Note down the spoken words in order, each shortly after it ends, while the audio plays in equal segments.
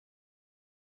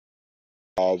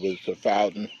It's a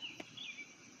fountain.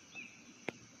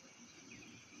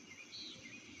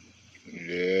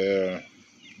 Yeah,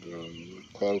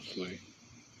 look closely.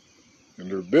 And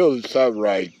they're building something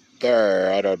right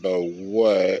there. I don't know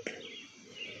what.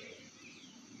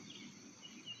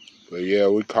 But yeah,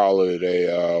 we call it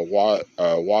a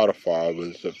waterfall, but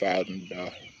it's a fountain.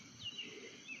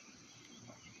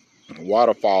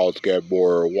 Waterfalls get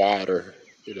more water,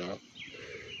 you know.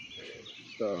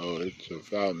 So it's a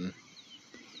fountain.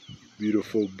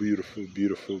 Beautiful, beautiful,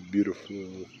 beautiful,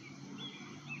 beautiful.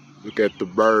 Look at the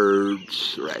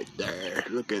birds right there.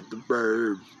 Look at the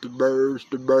birds. The birds,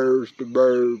 the birds, the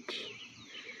birds.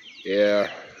 Yeah.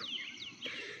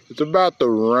 It's about to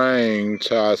rain,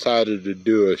 so I decided to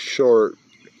do a short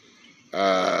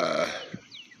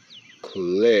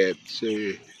clip.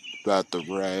 See, it's about to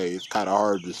rain. It's kind of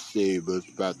hard to see, but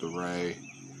it's about to rain.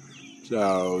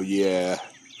 So, yeah.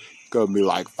 It's going to be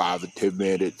like 5 or 10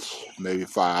 minutes. Maybe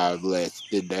 5 less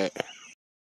than that.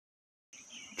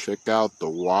 Check out the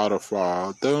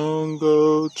waterfall. Don't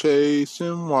go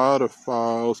chasing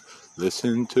waterfalls.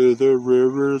 Listen to the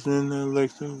rivers and the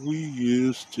lakes that we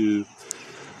used to.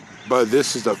 But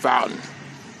this is a fountain.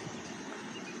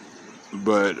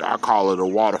 But I call it a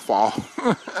waterfall.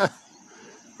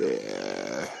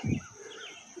 Yeah.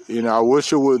 You know, I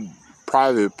wish it was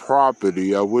private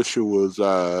property. I wish it was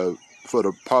for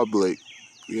the public.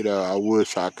 You know, I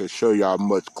wish I could show y'all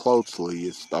much closely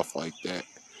and stuff like that.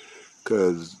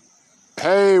 Because,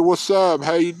 hey, what's up?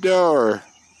 How you doing?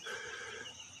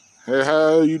 Hey,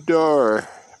 how you doing,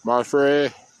 my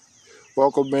friend?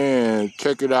 Welcome in.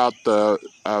 Checking out the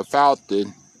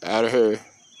fountain out of here.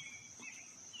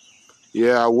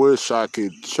 Yeah, I wish I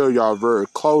could show y'all very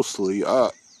closely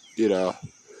up. You know,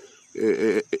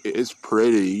 it's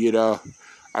pretty. You know,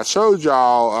 I showed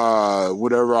y'all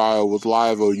whenever I was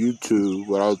live on YouTube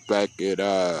when I was back in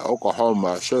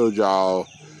Oklahoma. I showed y'all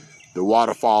the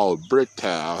waterfall of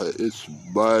Bricktown. It's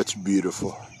much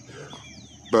beautiful,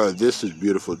 but this is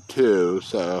beautiful too.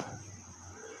 So,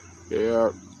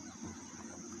 yeah.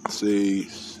 See,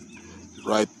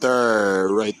 right there,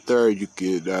 you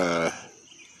can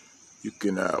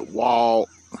walk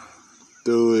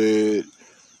through it,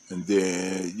 and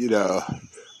then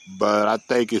but I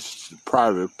think it's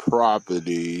private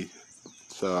property,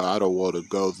 so I don't want to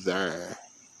go there.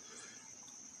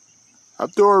 I'm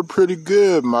doing pretty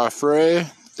good, my friend.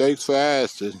 Thanks for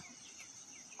asking.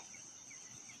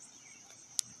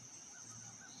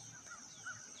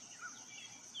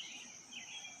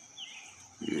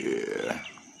 Yeah.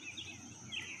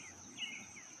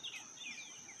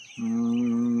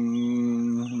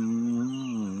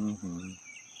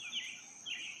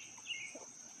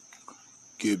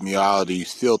 Give me all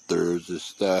these filters and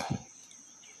stuff.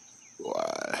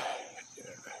 Why?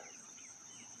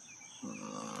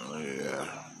 Yeah.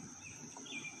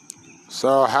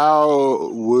 So,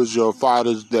 how was your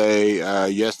Father's Day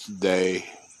yesterday,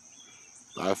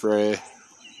 my friend?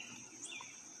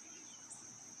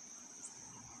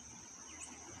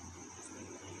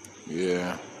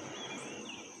 Yeah.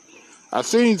 I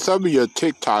seen some of your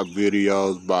TikTok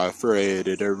videos by Fred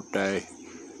and everything.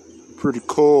 Pretty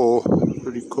cool.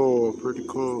 Pretty cool. Pretty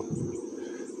cool.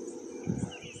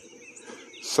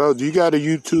 So, do you got a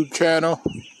YouTube channel?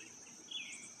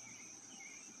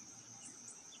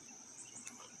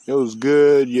 It was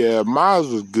good. Yeah,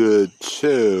 mine was good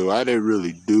too. I didn't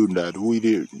really do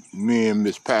nothing. Me and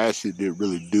Miss Passy didn't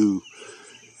really do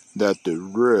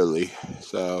nothing really.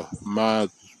 So,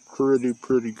 mine's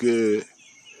pretty good.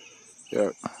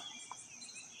 Yeah.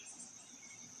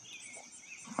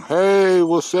 Hey,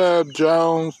 what's up,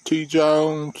 Jones? T.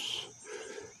 Jones?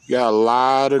 Got a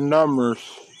lot of numbers.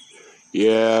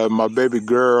 Yeah, my baby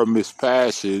girl, Miss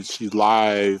Passage, she's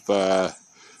live.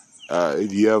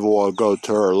 If you ever want to go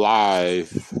to her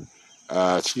live,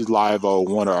 she's live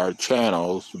on one of our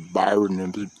channels, Byron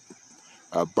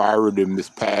and Miss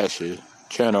Passage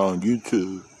channel on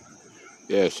YouTube.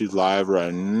 Yeah, she's live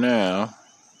right now.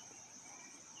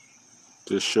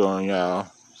 Just showing y'all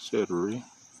Cittery.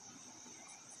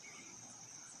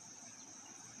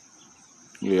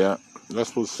 Yeah,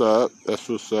 that's what's up. That's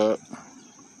what's up.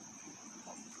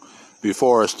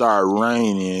 Before it started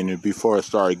raining and before it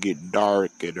started getting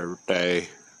dark and everything,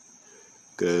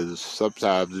 because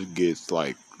sometimes it gets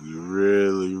like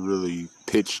really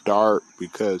pitch dark,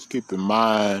 because keep in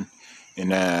mind,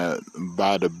 and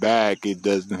by the back it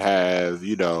doesn't have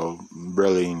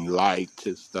really any lights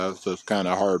and stuff, so it's kind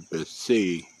of hard to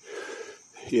see.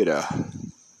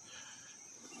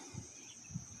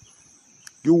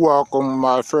 You're welcome,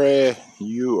 my friend.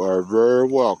 You are very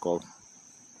welcome.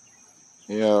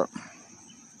 Yeah.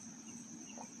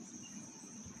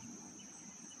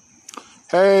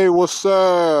 Hey, what's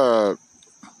up?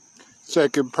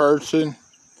 Second person.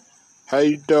 How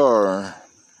you doing?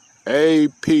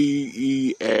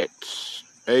 APEX.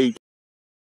 Thank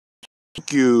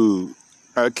you.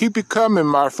 Keep it coming,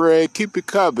 my friend. Keep it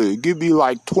coming. Give me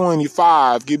like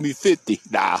 25. Give me 50.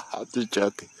 Nah, I'm just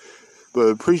joking. But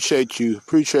appreciate you.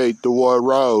 Appreciate the one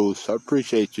rose. I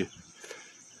appreciate you.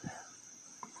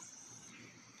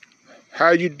 How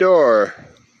you doing?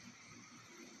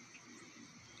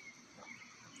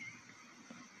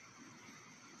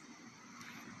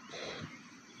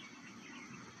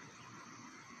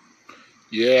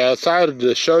 Yeah, I decided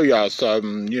to show y'all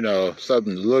something,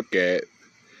 something to look at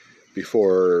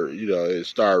before, it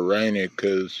started raining.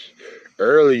 Because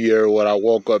earlier when I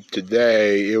woke up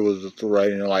today, it was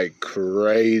raining like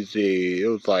crazy. It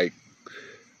was like,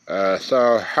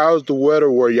 so how's the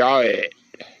weather where y'all at,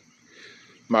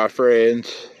 my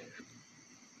friends?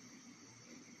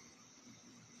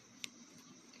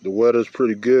 The weather's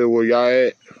pretty good where y'all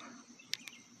at?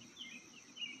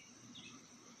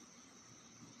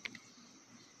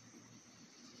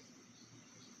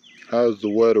 How's the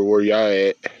weather where y'all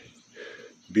at?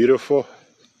 Beautiful?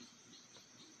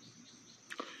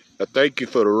 I thank you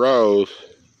for the rose.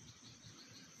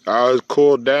 I was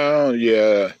cooled down,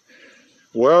 yeah.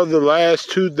 Well, the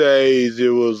last 2 days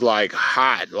it was like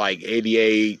hot, like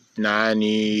 88,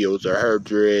 90. It was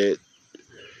 100.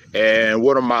 And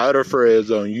one of my other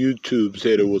friends on YouTube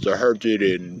said it was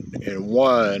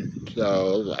 101. So I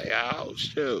was like, oh,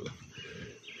 shoot.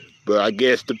 But I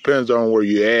guess depends on where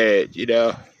you at.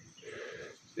 Yeah.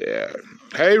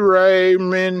 Hey,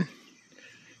 Raymond.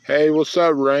 Hey, what's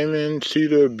up, Raymond? See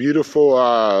the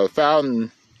beautiful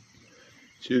fountain.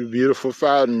 See the beautiful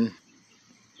fountain.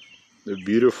 The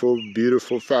beautiful,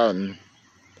 beautiful fountain.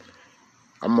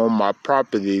 I'm on my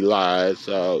property line,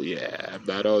 so yeah,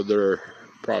 about other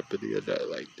property or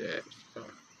that like that. So.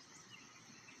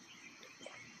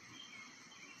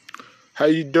 How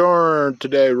you doing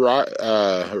today,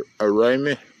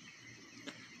 Raymond?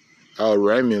 Oh,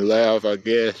 Raymond left, I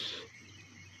guess.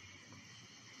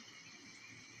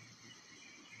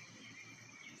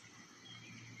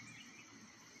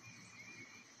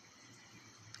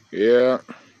 Yeah,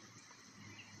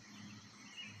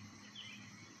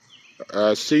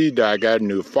 I see that I got a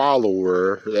new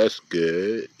follower. That's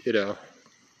good.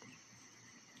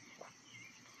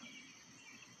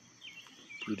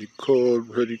 Pretty cool,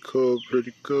 pretty cool,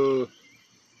 pretty cool.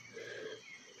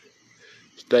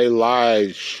 Stay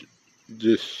live.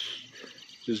 Just,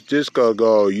 just gonna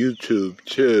go on YouTube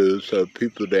too, so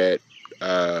people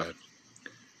uh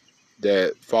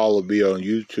that follow me on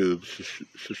YouTube,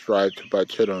 subscribe to my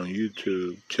channel on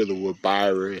YouTube, Chilling with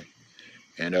Byron,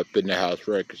 and Up in the House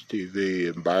Records TV,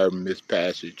 and Byron Miss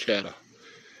Passage channel.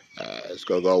 It's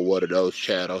gonna go one of those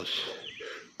channels.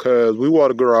 Cause we want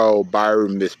to grow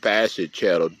Byron Miss Passage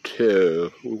channel too.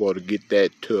 We want to get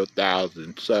that to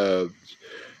 1,000 subs,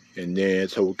 and then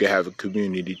so we can have a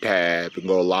community tab and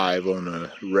go live on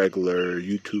a regular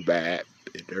YouTube app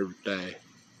and everything.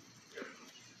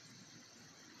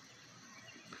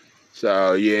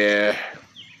 So yeah.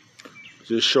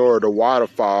 Just short of the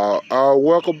waterfall. Oh,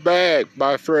 welcome back,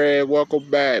 my friend. Welcome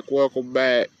back. Welcome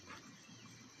back.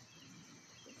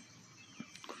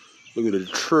 Look at the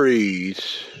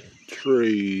trees.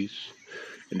 Trees.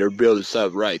 And they're building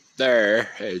something right there,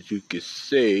 as you can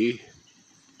see.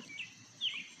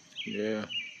 Yeah.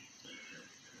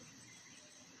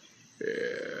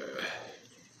 Yeah.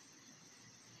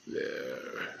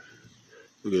 There.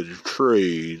 Look at the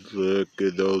trees. Look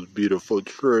at those beautiful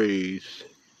trees.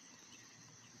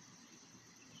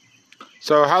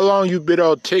 So how long you been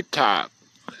on TikTok?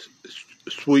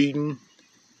 Sweden?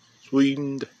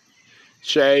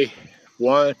 Shay?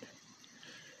 What?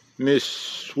 Miss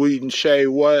Sweden Shay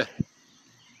what?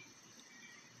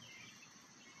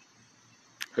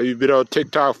 Have you been on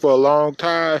TikTok for a long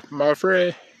time, my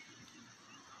friend?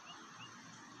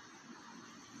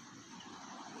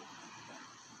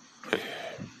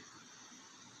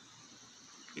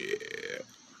 Yeah.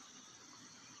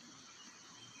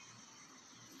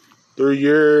 3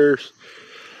 years.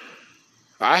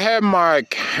 I had my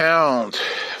account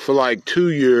for like 2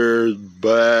 years,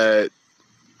 but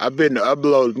I've been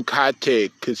uploading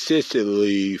content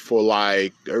consistently for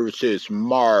like ever since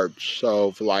March.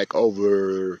 So for like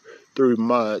over 3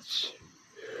 months,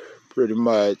 pretty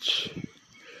much.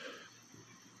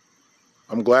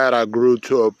 I'm glad I grew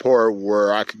to a point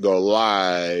where I could go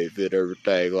live and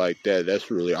everything like that. That's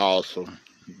really awesome.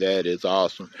 That is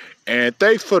awesome. And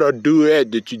thanks for the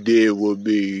duet that you did with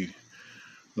me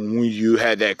when you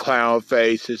had that clown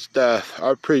face and stuff.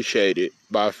 I appreciate it,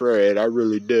 my friend. I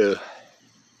really do.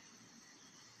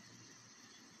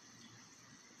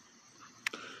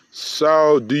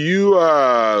 So, do you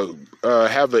have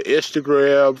an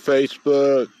Instagram,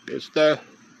 Facebook, and stuff?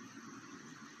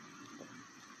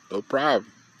 No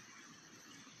problem.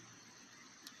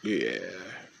 Yeah.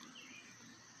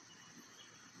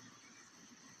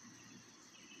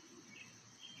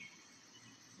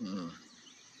 Mm.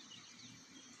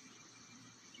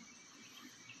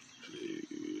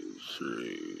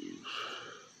 See.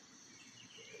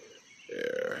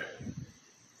 There.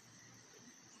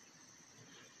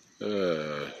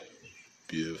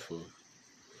 Beautiful.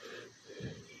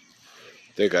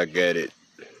 Think I get it.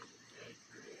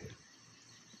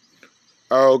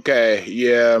 Okay,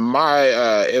 yeah,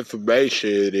 my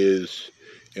information is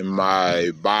in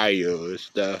my bio and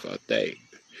stuff, I think.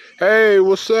 Hey,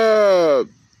 what's up?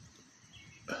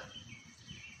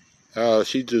 Oh,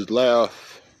 she just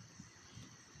left.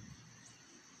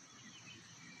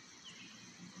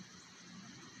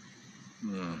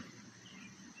 Hmm.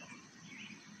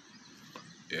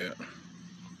 Yeah,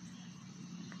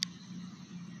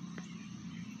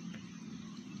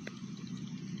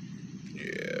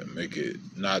 yeah, make it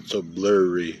not so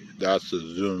blurry. That's a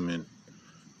zooming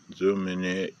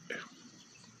it.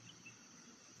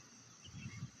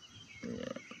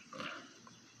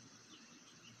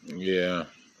 Yeah.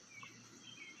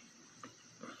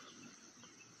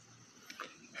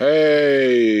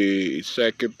 Hey,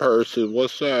 second person,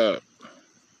 what's up?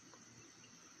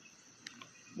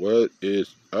 What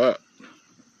is up?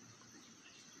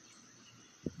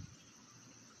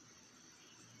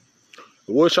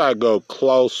 Wish I go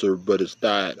closer, but it's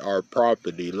not our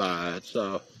property line,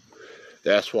 so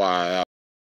that's why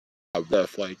I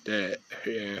left like that.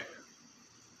 Yeah.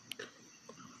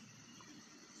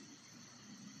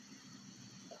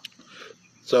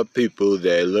 Some people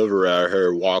that live around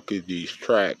here walking these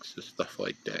tracks and stuff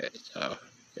like that. So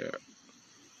yeah,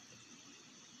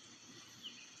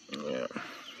 yeah,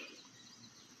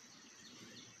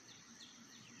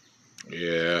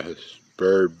 yeah. It's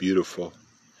very beautiful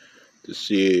to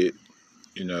see it.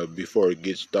 Before it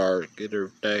gets dark and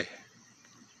everything.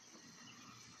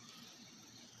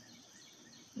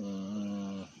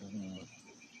 Mm-hmm.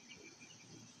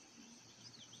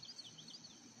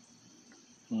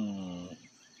 Mm-hmm.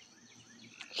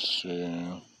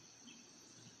 So,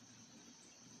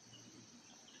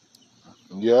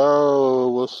 yo,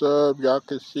 what's up? Y'all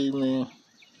can see me.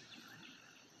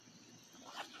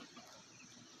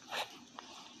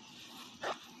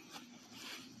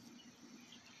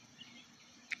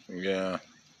 Yeah.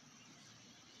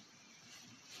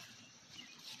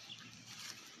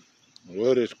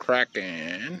 What is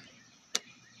cracking?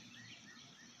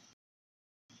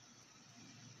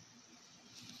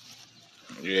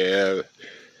 Yeah.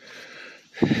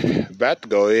 About to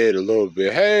go ahead a little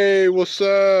bit. Hey, what's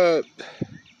up?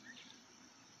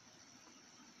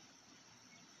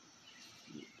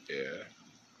 Yeah.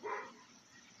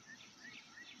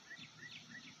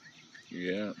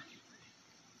 Yeah.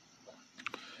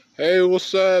 Hey,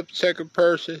 what's up, second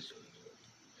person?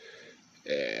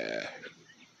 Yeah.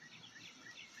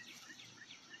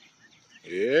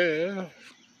 Yeah.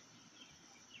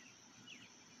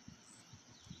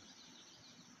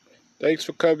 Thanks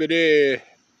for coming in.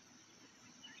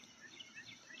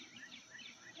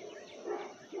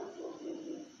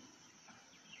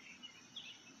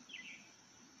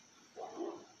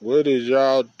 What is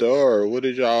y'all doing? What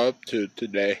is y'all up to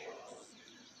today?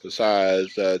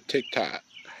 Besides TikTok.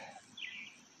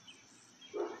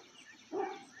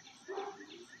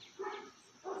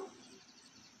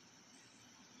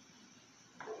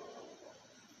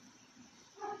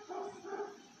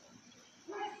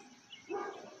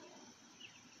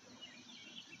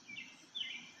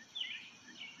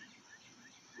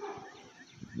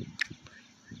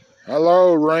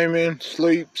 Hello, Raymond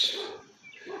Sleeps.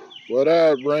 What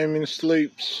up, Raymond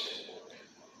Sleeps?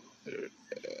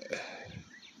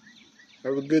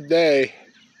 Have a good day.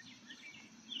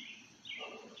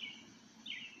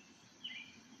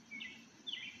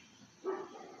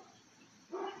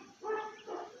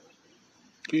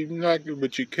 Keep knocking,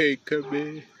 but you can't come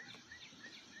in.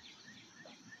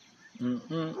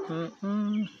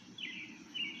 Mm-mm-mm-mm.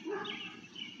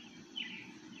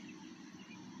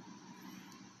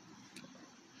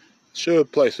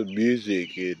 Should play some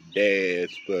music and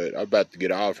dance, but I'm about to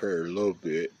get off her a little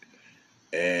bit.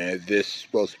 And this is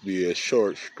supposed to be a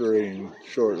short stream,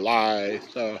 short live,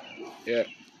 so yeah.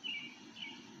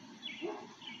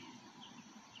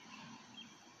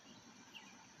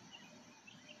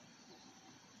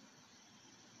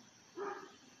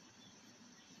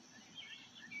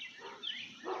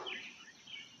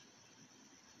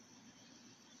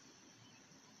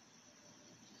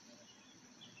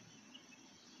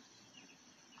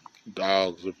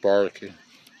 Dogs are barking.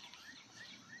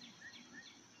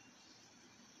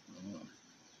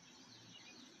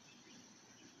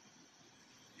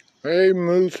 Hey,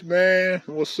 Moose man,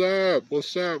 what's up?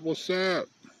 What's up? What's up?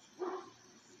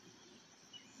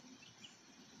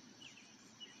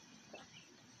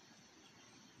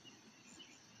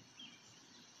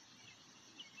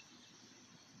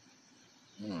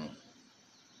 Hmm.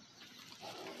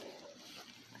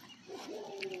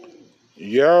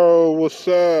 Yo, what's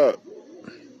up?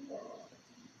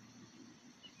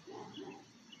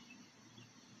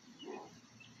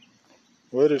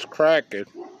 What is cracking?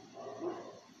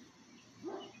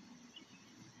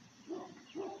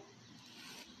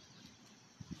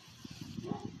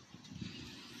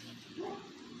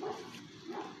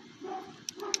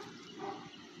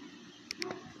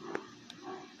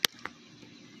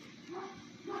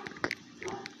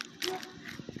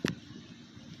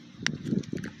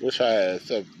 Wish I had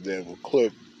something that would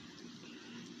clip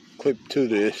to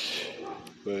this,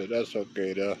 but that's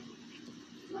okay though.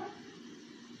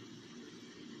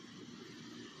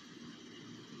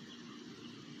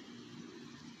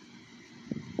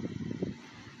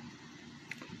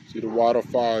 See the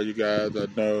waterfall, you guys. I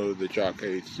know that y'all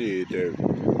can't see it there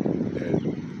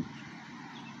that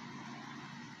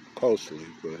closely,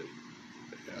 but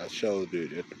I showed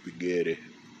it at the beginning.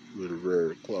 We were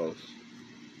very close.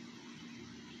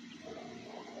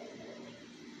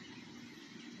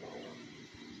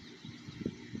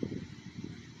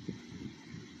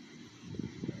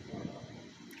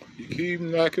 You keep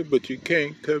knocking, but you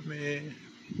can't come in.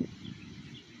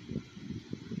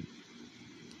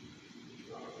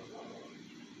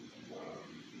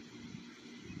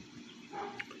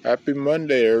 Happy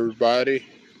Monday, everybody.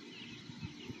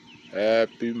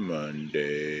 Happy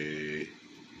Monday.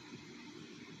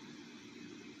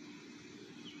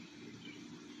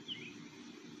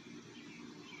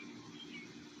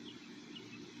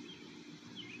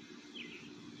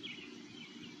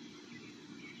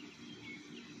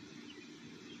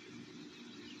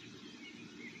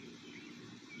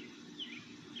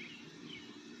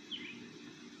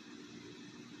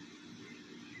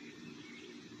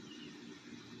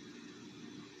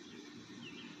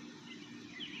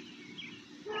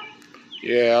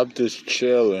 Yeah, I'm just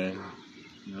chilling.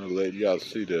 Let y'all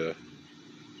see the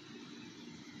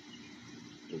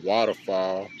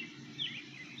waterfall.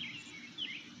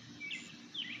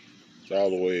 It's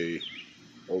all the way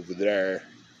over there,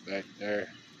 back there.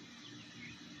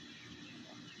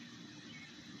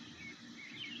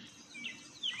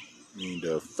 I mean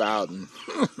the fountain.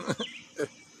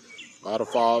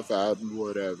 Waterfall, fountain,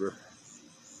 whatever.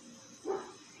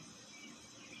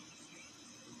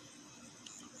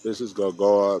 This is gonna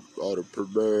go up on the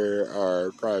premiere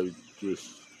or probably just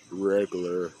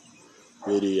regular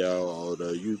video on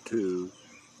YouTube.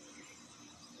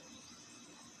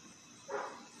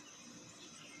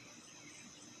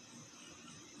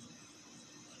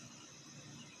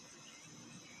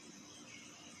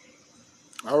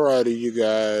 Alrighty, you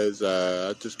guys.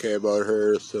 I just came out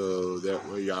here so that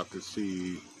way y'all can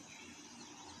see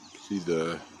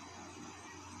the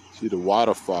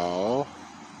waterfall.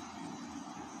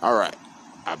 All right.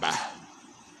 Bye bye.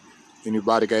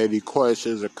 Anybody got any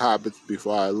questions or comments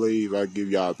before I leave? I'll give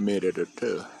y'all a minute or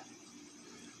two.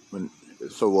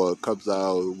 So it comes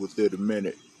out within a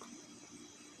minute.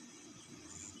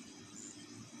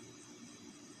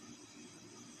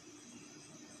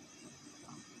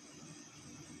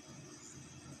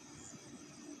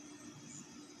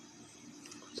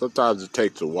 Sometimes it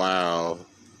takes a while.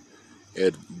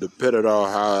 And depending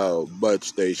on how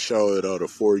much they show it on the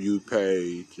For You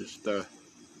page, the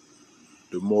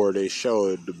more they show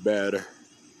it, the better.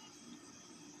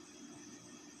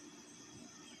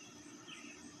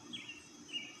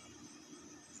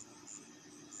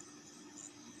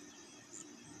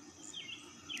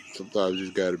 Sometimes you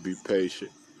just gotta be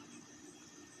patient.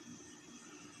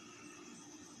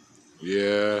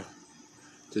 Yeah.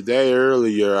 Today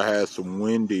earlier I had some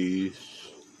Wendy's,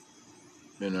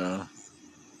 you know,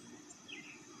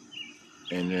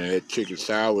 and that chicken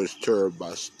sandwich turned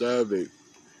my stomach.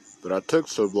 But I took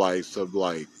some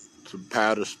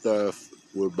powder stuff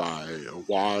with my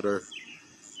water,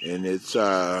 and it's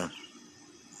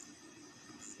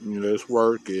it's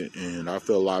working, and I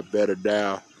feel a lot better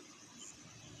now.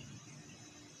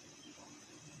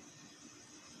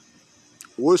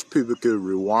 Wish people could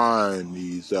rewind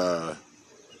these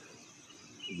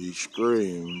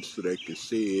streams so they could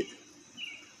see it,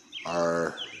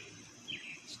 or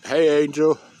hey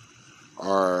Angel,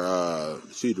 or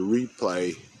see the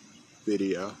replay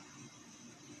video.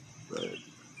 But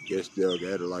guess they'll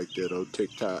get it like that on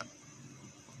TikTok.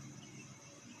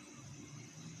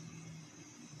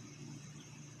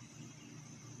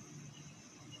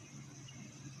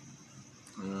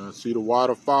 See the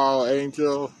waterfall,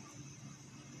 Angel?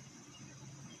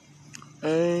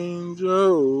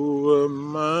 Angel of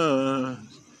mine.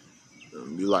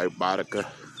 Be like Monica.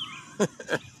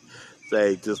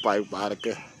 Say just like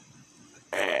Monica.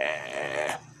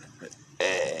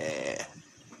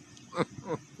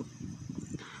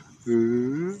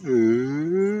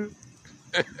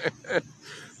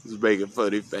 Just making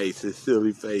funny faces,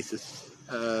 silly faces.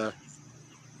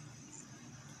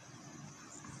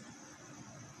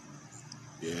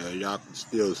 Yeah, y'all can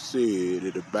still see it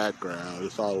in the background.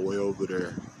 It's all the way over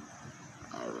there.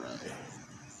 All right.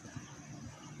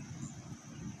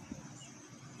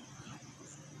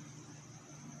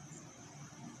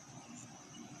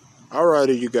 All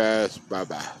righty, you guys.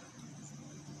 Bye-bye.